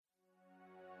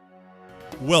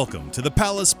Welcome to the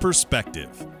Palace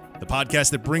Perspective, the podcast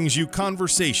that brings you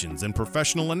conversations and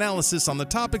professional analysis on the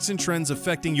topics and trends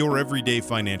affecting your everyday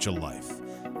financial life.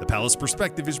 The Palace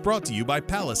Perspective is brought to you by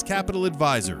Palace Capital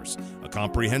Advisors, a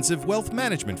comprehensive wealth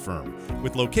management firm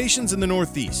with locations in the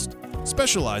Northeast,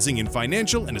 specializing in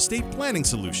financial and estate planning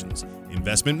solutions,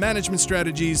 investment management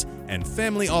strategies, and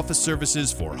family office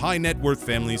services for high net worth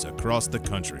families across the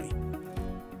country.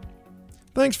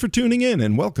 Thanks for tuning in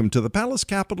and welcome to the Palace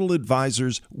Capital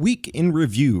Advisors Week in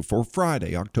Review for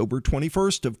Friday, October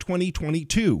 21st of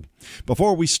 2022.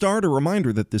 Before we start, a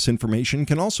reminder that this information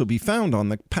can also be found on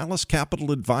the Palace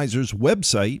Capital Advisors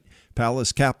website,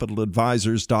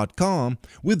 palacecapitaladvisors.com,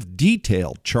 with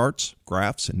detailed charts,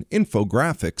 graphs, and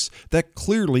infographics that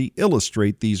clearly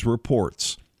illustrate these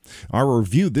reports. Our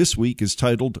review this week is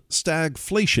titled,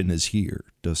 Stagflation is Here.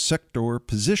 Does Sector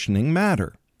Positioning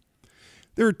Matter?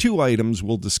 There are two items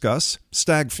we'll discuss.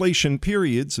 Stagflation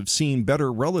periods have seen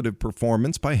better relative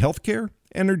performance by healthcare,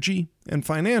 energy, and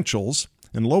financials,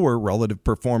 and lower relative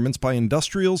performance by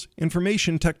industrials,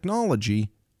 information technology,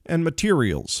 and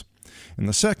materials. And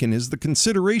the second is the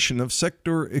consideration of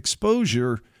sector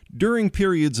exposure during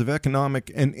periods of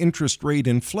economic and interest rate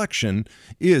inflection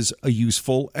is a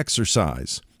useful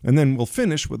exercise. And then we'll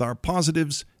finish with our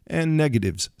positives and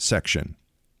negatives section.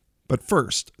 But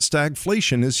first,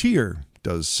 stagflation is here.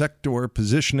 Does sector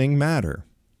positioning matter?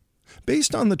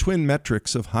 Based on the twin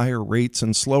metrics of higher rates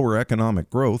and slower economic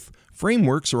growth,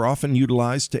 frameworks are often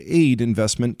utilized to aid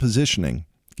investment positioning.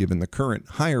 Given the current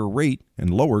higher rate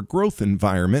and lower growth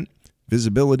environment,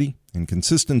 visibility and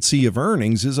consistency of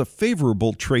earnings is a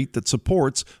favorable trait that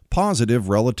supports positive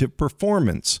relative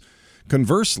performance.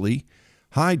 Conversely,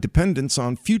 high dependence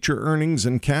on future earnings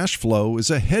and cash flow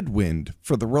is a headwind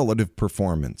for the relative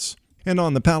performance. And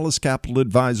on the Palace Capital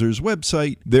Advisors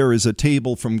website, there is a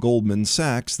table from Goldman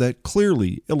Sachs that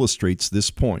clearly illustrates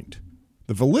this point.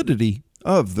 The validity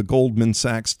of the Goldman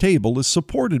Sachs table is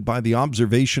supported by the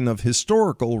observation of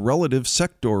historical relative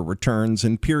sector returns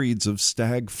in periods of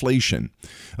stagflation,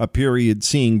 a period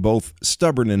seeing both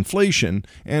stubborn inflation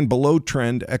and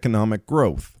below-trend economic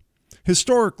growth.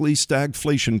 Historically,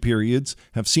 stagflation periods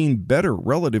have seen better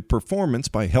relative performance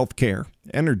by healthcare,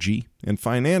 energy, and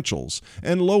financials,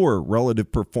 and lower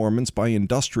relative performance by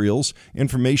industrials,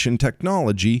 information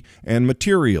technology, and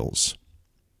materials.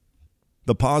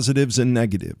 The positives and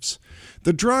negatives.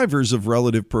 The drivers of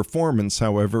relative performance,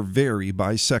 however, vary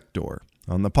by sector.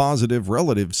 On the positive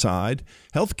relative side,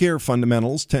 healthcare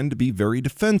fundamentals tend to be very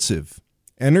defensive.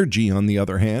 Energy, on the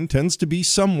other hand, tends to be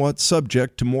somewhat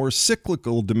subject to more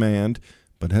cyclical demand,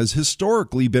 but has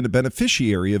historically been a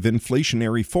beneficiary of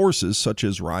inflationary forces such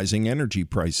as rising energy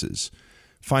prices.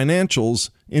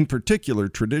 Financials, in particular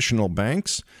traditional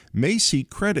banks, may see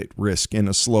credit risk in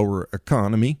a slower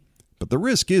economy, but the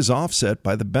risk is offset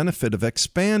by the benefit of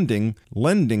expanding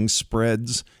lending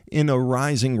spreads in a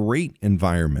rising rate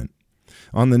environment.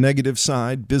 On the negative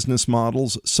side, business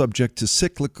models subject to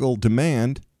cyclical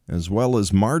demand as well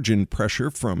as margin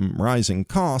pressure from rising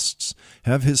costs,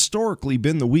 have historically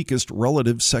been the weakest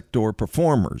relative sector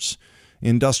performers.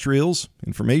 Industrials,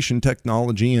 information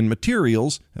technology, and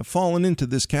materials have fallen into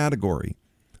this category.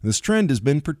 This trend has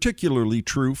been particularly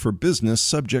true for business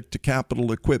subject to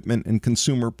capital equipment and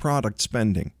consumer product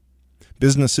spending.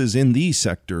 Businesses in these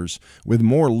sectors, with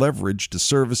more leverage to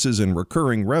services and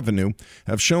recurring revenue,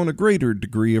 have shown a greater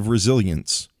degree of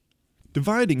resilience.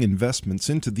 Dividing investments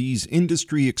into these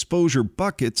industry exposure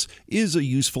buckets is a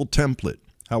useful template.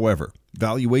 However,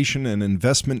 valuation and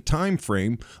investment time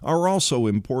frame are also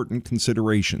important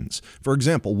considerations. For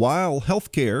example, while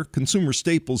healthcare, consumer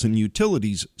staples, and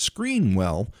utilities screen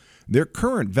well, their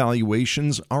current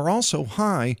valuations are also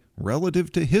high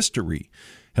relative to history.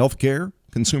 Healthcare,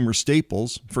 consumer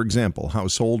staples, for example,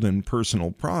 household and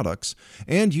personal products,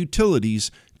 and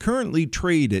utilities currently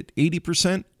trade at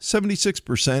 80%,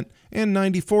 76%, and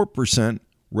 94%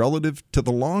 relative to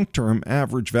the long-term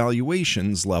average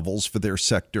valuations levels for their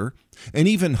sector, and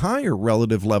even higher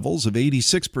relative levels of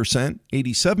 86%,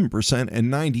 87%,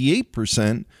 and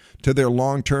 98% to their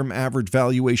long-term average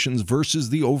valuations versus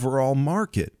the overall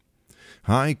market.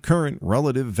 High current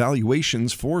relative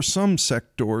valuations for some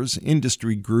sectors,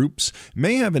 industry groups,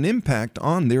 may have an impact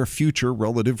on their future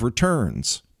relative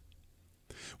returns.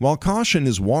 While caution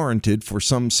is warranted for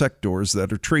some sectors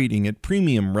that are trading at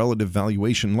premium relative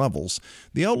valuation levels,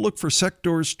 the outlook for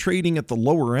sectors trading at the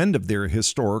lower end of their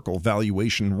historical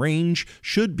valuation range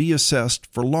should be assessed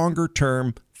for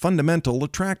longer-term fundamental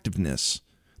attractiveness.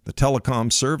 The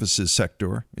telecom services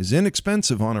sector is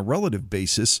inexpensive on a relative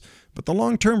basis, but the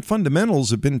long-term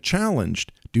fundamentals have been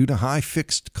challenged due to high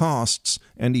fixed costs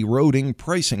and eroding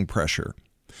pricing pressure.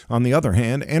 On the other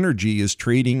hand, energy is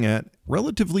trading at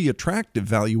relatively attractive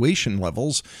valuation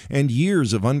levels, and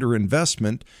years of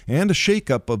underinvestment and a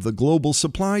shakeup of the global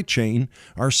supply chain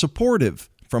are supportive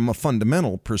from a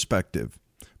fundamental perspective.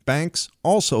 Banks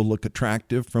also look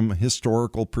attractive from a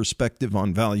historical perspective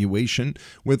on valuation,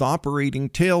 with operating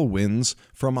tailwinds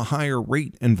from a higher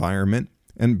rate environment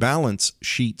and balance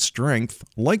sheet strength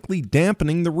likely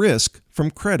dampening the risk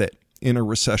from credit in a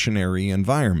recessionary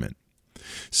environment.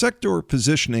 Sector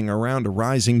positioning around a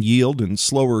rising yield and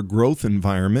slower growth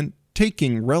environment,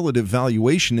 taking relative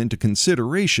valuation into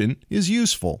consideration, is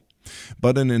useful,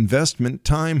 but an investment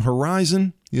time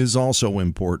horizon is also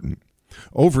important.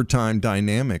 Over time,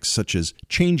 dynamics such as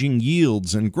changing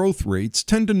yields and growth rates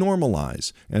tend to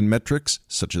normalize, and metrics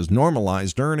such as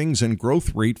normalized earnings and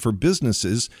growth rate for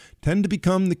businesses tend to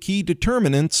become the key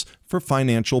determinants for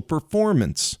financial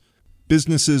performance.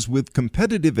 Businesses with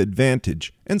competitive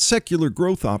advantage and secular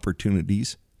growth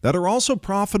opportunities that are also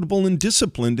profitable and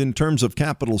disciplined in terms of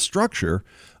capital structure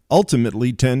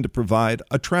ultimately tend to provide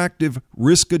attractive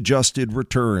risk-adjusted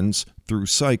returns through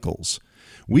cycles.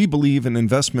 We believe an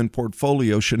investment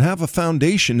portfolio should have a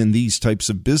foundation in these types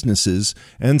of businesses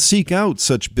and seek out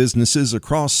such businesses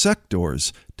across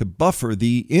sectors to buffer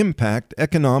the impact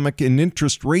economic and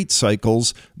interest rate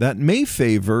cycles that may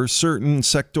favor certain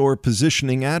sector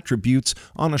positioning attributes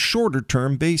on a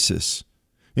shorter-term basis.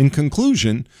 In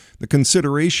conclusion, the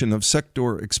consideration of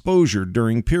sector exposure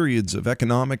during periods of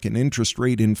economic and interest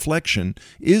rate inflection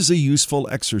is a useful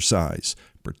exercise,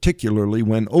 particularly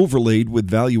when overlaid with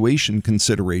valuation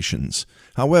considerations.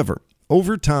 However,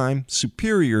 over time,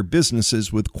 superior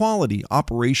businesses with quality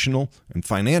operational and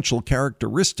financial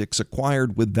characteristics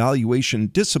acquired with valuation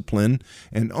discipline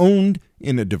and owned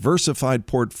in a diversified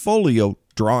portfolio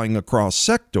drawing across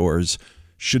sectors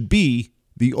should be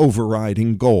the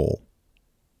overriding goal.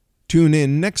 Tune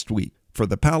in next week for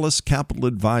the Palace Capital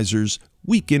Advisors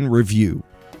Week in Review.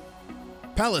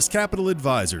 Palace Capital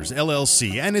Advisors,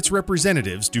 LLC, and its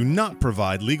representatives do not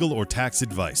provide legal or tax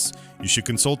advice. You should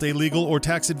consult a legal or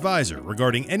tax advisor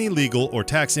regarding any legal or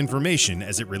tax information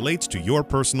as it relates to your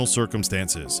personal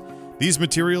circumstances. These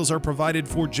materials are provided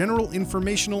for general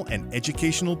informational and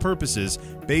educational purposes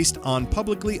based on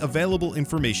publicly available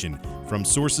information from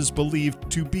sources believed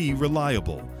to be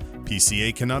reliable.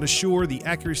 PCA cannot assure the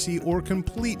accuracy or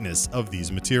completeness of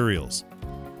these materials.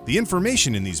 The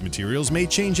information in these materials may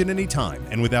change at any time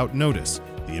and without notice.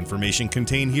 The information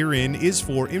contained herein is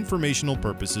for informational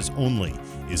purposes only,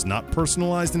 is not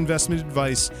personalized investment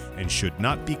advice, and should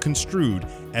not be construed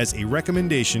as a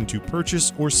recommendation to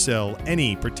purchase or sell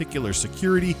any particular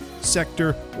security,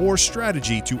 sector, or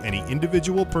strategy to any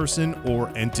individual person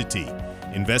or entity.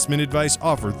 Investment advice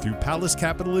offered through Palace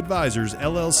Capital Advisors,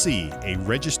 LLC, a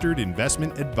registered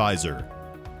investment advisor.